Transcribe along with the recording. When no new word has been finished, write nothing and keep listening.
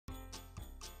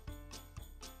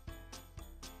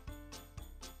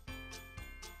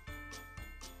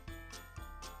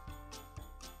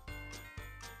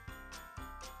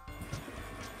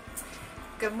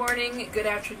Good morning, good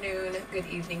afternoon, good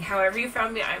evening. However you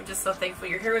found me, I'm just so thankful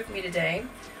you're here with me today.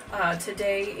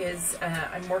 Today is,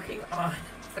 I'm working on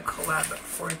the collab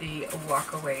for the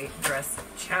Walkaway Dress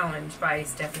Challenge by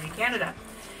Stephanie Canada.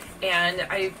 And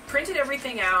I printed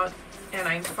everything out, and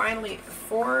I'm finally,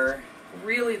 for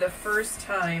really the first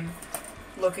time,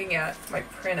 looking at my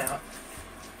printout.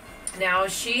 Now,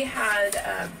 she had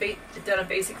done a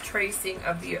basic tracing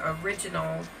of the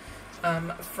original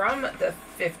from the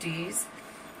 50s,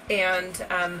 and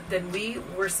then we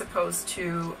were supposed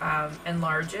to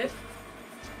enlarge it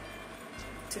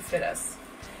to fit us.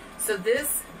 So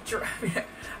this,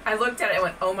 I looked at it and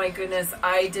went, oh my goodness,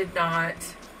 I did not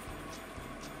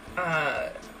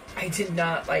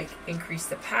like increase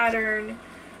the pattern.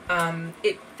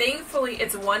 Thankfully,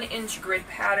 it's a 1-inch grid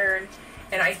pattern,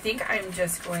 and I think I'm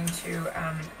just going to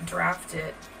draft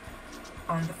it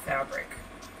on the fabric.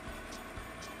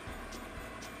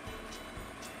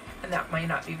 And that might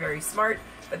not be very smart,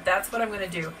 but that's what I'm going to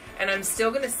do. And I'm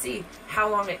still going to see how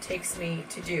long it takes me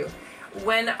to do.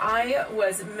 When I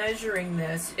was measuring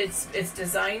this, it's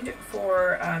designed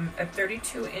for a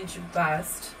 32-inch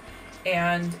bust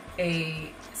and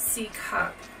a C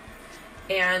cup.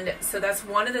 And so that's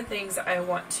one of the things I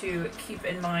want to keep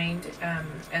in mind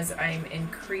as I'm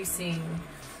increasing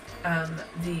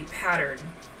the pattern.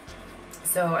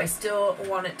 So I still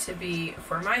want it to be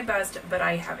for my bust, but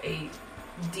I have a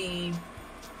D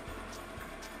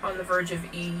on the verge of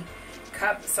E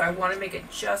cup, so I want to make it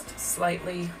just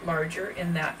slightly larger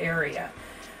in that area.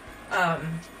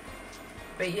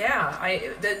 But yeah,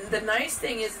 the nice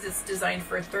thing is it's designed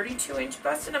for a 32-inch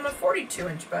bust, and I'm a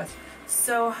 42-inch bust.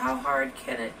 So how hard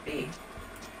can it be?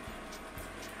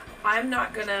 I'm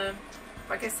not gonna,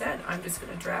 like I said, I'm just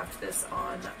gonna draft this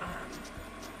on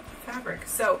fabric.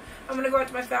 So I'm gonna go out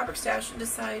to my fabric stash and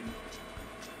decide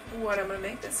what I'm gonna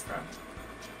make this from.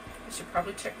 I should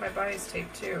probably check my bias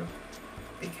tape too,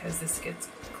 because this gets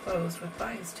closed with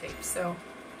bias tape. So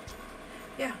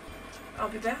yeah, I'll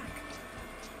be back.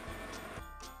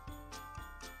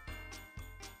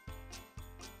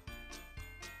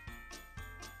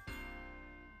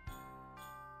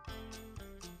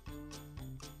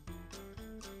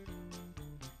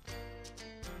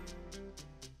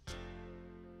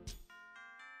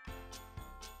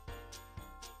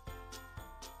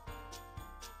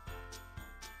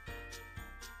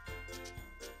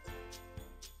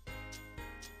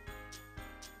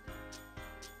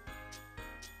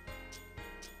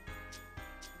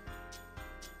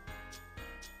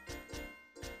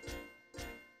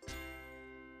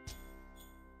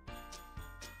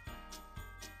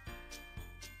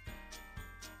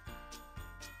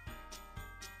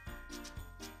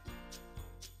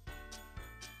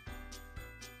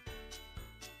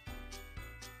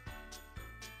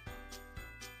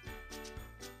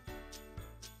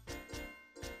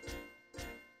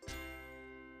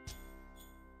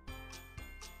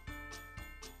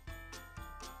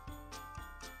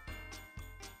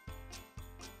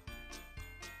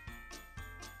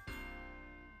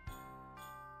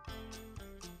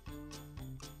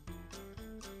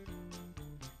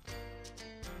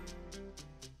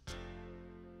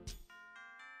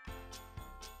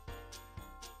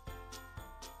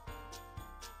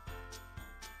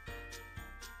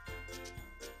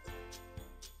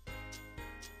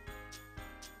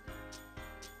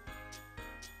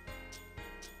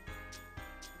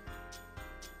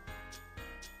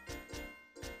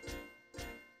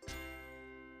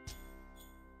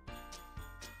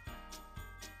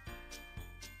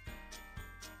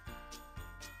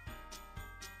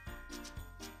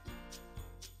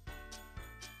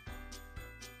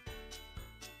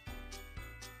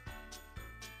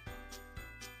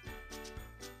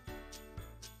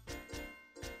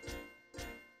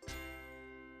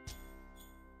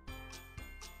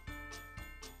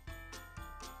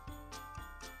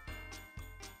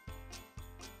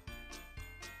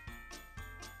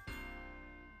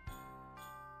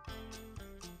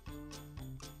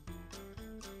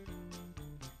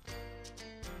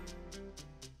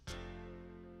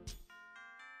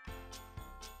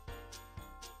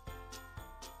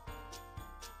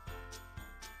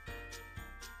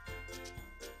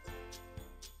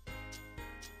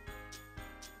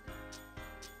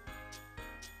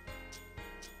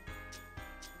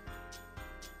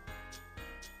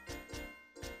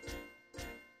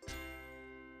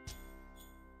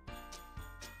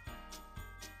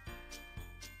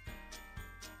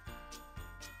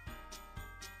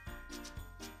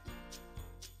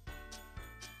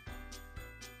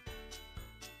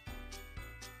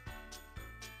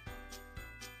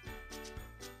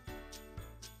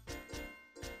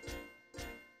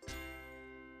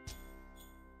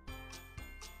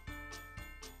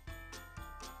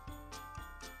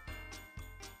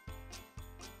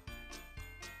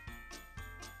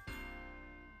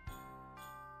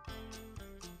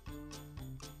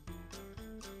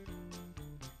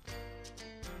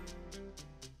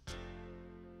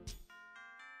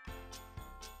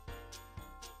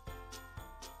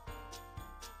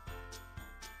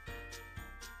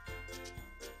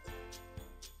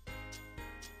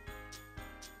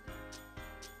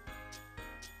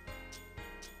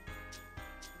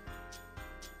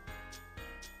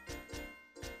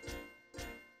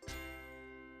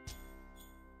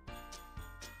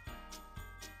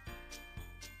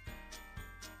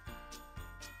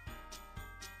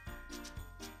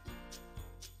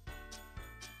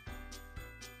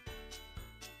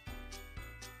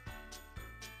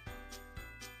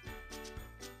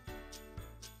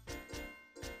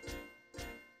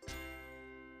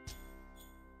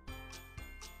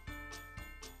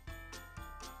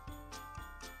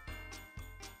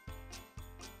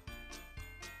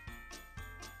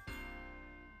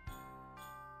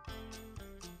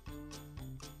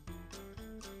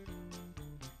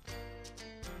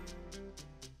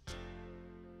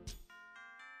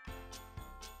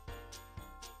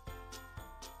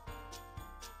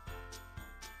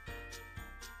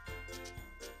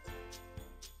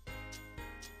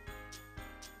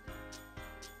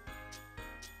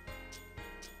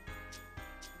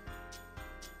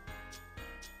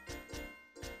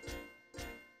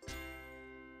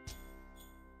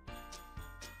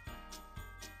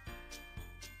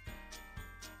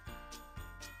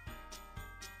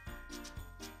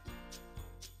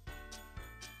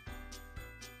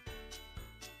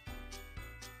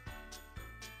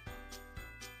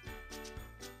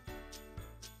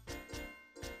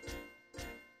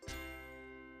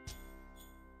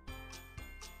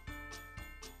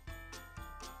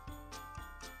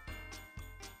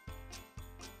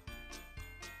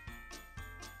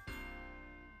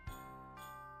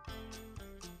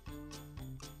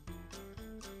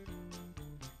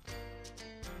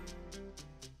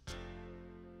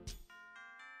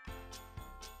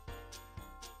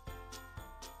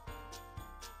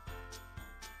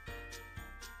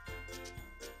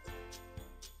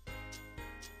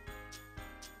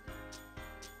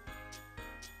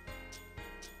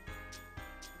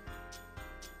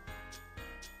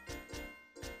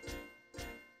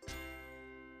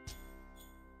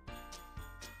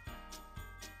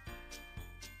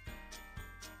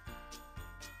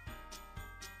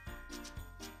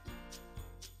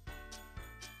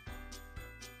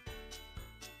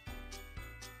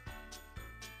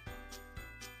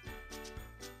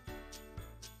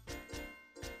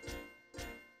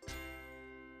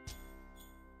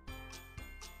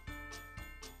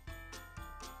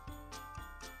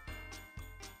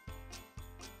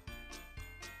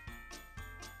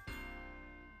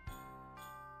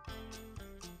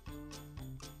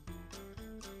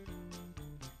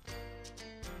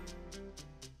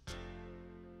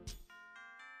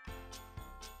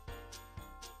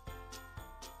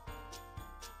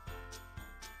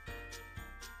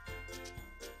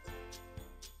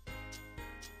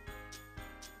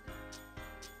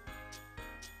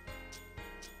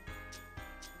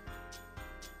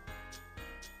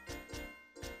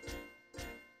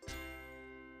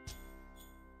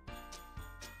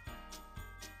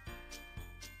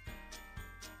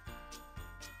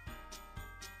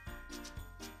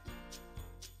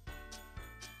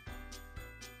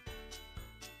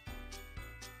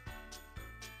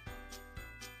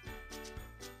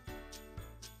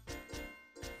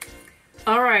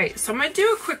 All right, so I'm going to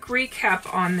do a quick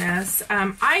recap on this.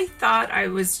 I thought I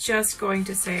was just going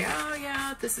to say, oh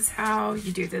yeah, this is how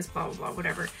you do this, blah, blah, blah,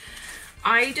 whatever.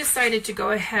 I decided to go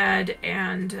ahead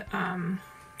and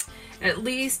at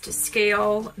least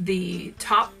scale the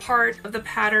top part of the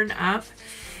pattern up.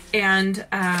 And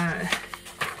how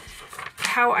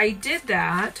I did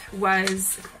that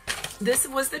was, this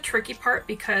was the tricky part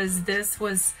because this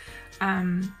was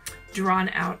drawn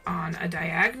out on a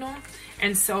diagonal.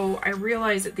 And so I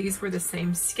realized that these were the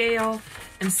same scale.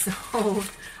 And so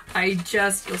I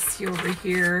just, you'll see over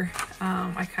here,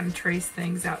 I kind of trace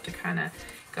things out to kind of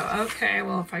go, okay,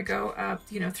 well, if I go up,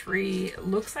 you know, 3,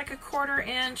 looks like a 1/4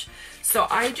 inch. So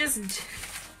I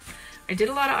did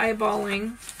a lot of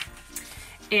eyeballing.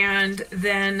 And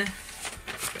then,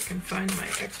 if I can find my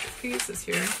extra pieces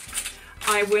here,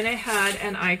 I went ahead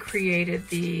and I created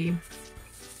the,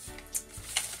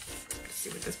 let's see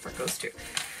what this part goes to.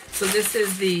 So this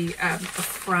is the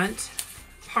front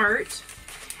part.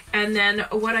 And then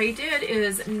what I did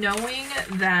is, knowing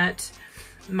that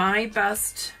my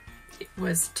bust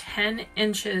was 10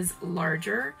 inches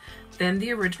larger than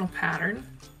the original pattern,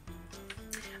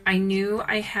 I knew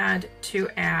I had to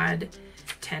add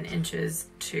 10 inches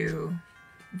to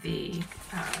the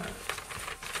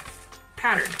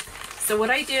pattern. So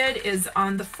what I did is,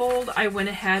 on the fold, I went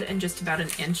ahead and just about 1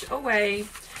 inch away,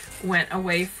 went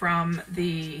away from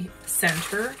the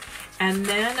center, and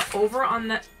then over on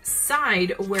the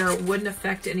side where it wouldn't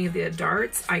affect any of the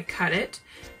darts, I cut it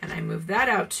and I moved that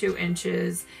out 2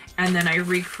 inches, and then I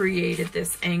recreated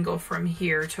this angle from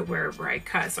here to wherever I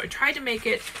cut. So I tried to make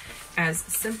it as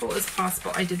simple as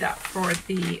possible. I did that for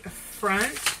the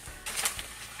front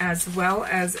as well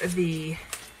as the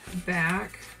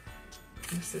back.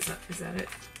 This is that it?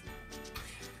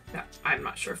 No, I'm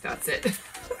not sure if that's it.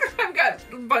 I've got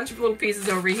a bunch of little pieces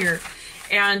over here.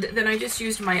 And then I just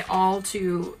used my awl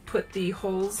to put the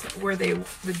holes where the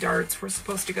darts were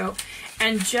supposed to go,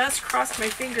 and just crossed my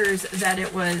fingers that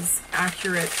it was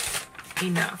accurate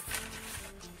enough.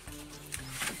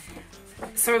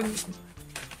 So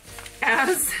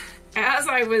as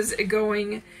I was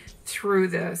going through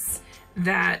this,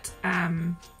 that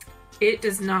it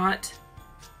does not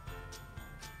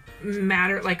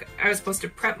matter. Like, I was supposed to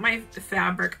prep my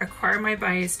fabric, acquire my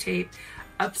bias tape,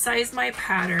 upsize my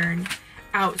pattern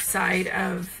outside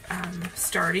of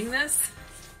starting this.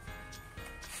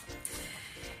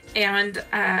 And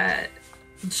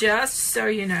just so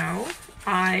you know,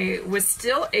 I was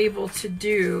still able to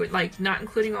do, like, not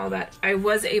including all that, I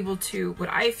was able to, what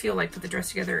I feel like, put the dress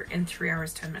together in 3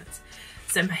 hours, 10 minutes.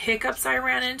 Some hiccups I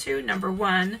ran into. Number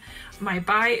one, I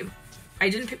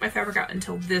didn't pick my fabric out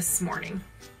until this morning,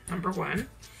 number one.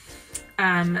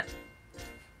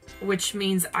 Which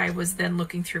means I was then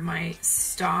looking through my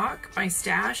stock, my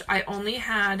stash. I only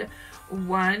had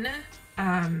one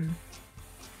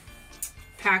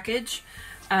package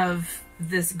of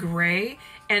this gray,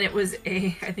 and it was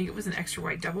I think it was an extra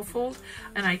wide double fold,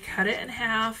 and I cut it in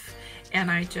half, and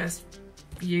I just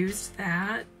used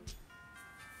that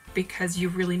because you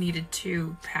really needed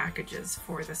 2 packages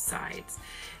for the sides.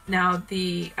 Now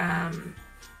the,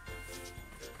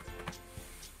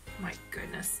 my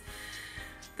goodness.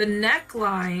 The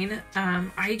neckline,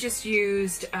 I just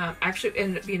used, actually,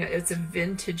 and you know, it's a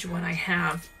vintage one I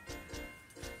have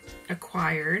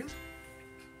acquired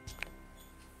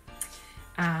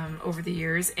over the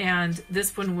years, and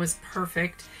this one was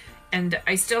perfect, and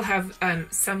I still have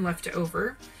some left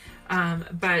over,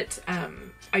 but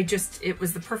it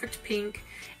was the perfect pink,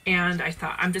 and I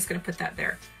thought, I'm just going to put that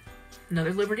there.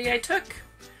 Another liberty I took.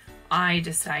 I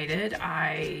decided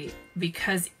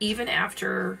because even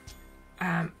after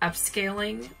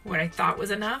upscaling what I thought was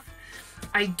enough,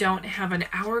 I don't have an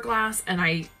hourglass, and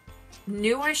I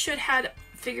knew I should had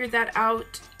figured that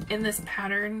out in this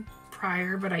pattern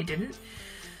prior, but I didn't.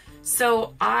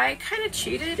 So I kind of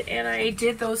cheated, and I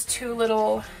did those 2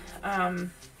 little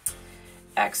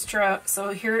extra. So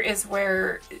here is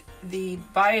where the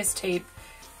bias tape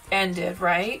ended,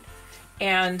 right?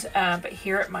 And but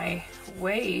here at my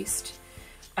waist,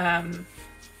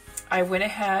 I went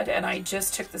ahead and I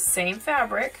just took the same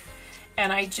fabric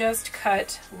and I just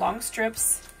cut long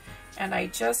strips, and I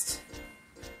just,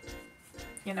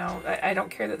 you know, I don't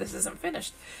care that this isn't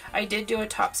finished. I did do a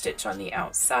top stitch on the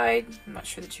outside. I'm not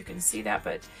sure that you can see that,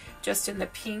 but just in the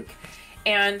pink.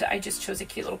 And I just chose a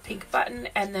cute little pink button.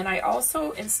 And then I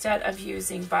also, instead of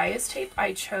using bias tape,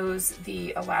 I chose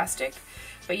the elastic.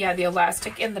 But yeah, the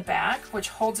elastic in the back, which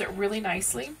holds it really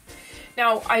nicely.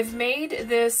 Now, I've made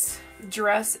this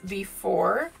dress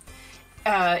before,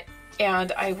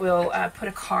 and I will put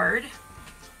a card,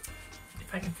 if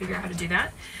I can figure out how to do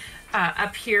that,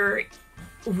 up here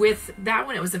with that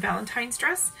one, it was a Valentine's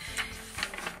dress.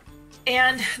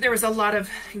 And there was a lot of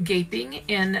gaping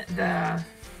in the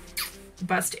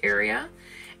bust area.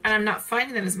 And I'm not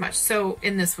finding them as much so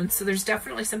in this one. So there's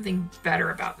definitely something better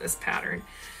about this pattern.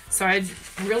 So I'm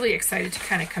really excited to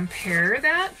kind of compare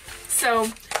that. So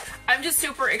I'm just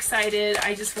super excited.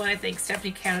 I just want to thank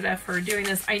Stephanie Canada for doing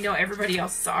this. I know everybody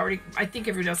else is already, I think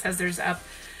everybody else has theirs up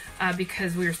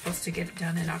because we were supposed to get it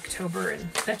done in October,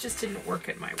 and that just didn't work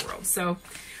in my world. So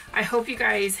I hope you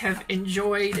guys have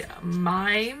enjoyed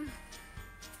my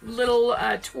little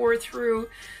tour through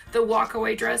the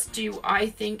Walkaway dress. Do I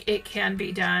think it can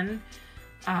be done,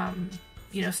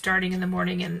 you know, starting in the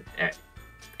morning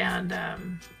and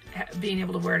being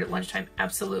able to wear it at lunchtime?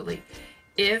 Absolutely.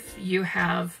 If you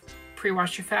have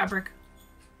pre-washed your fabric,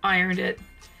 ironed it,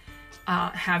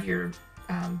 have your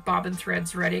bobbin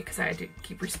threads ready, because I had to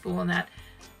keep respooling that,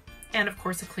 and of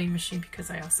course a clean machine, because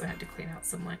I also had to clean out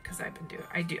some lint, because I've been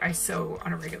doing, I sew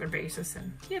on a regular basis,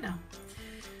 and you know.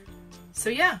 So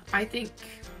yeah, I think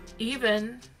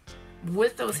even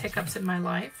with those hiccups in my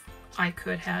life, I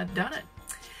could have done it.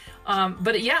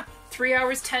 But yeah, 3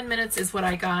 hours, 10 minutes is what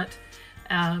I got.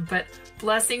 But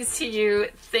blessings to you.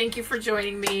 Thank you for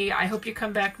joining me. I hope you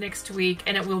come back next week,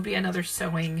 and it will be another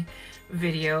sewing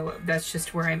video. That's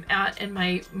just where I'm at in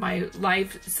my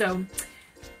life. So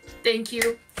thank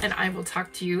you, and I will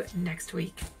talk to you next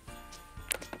week.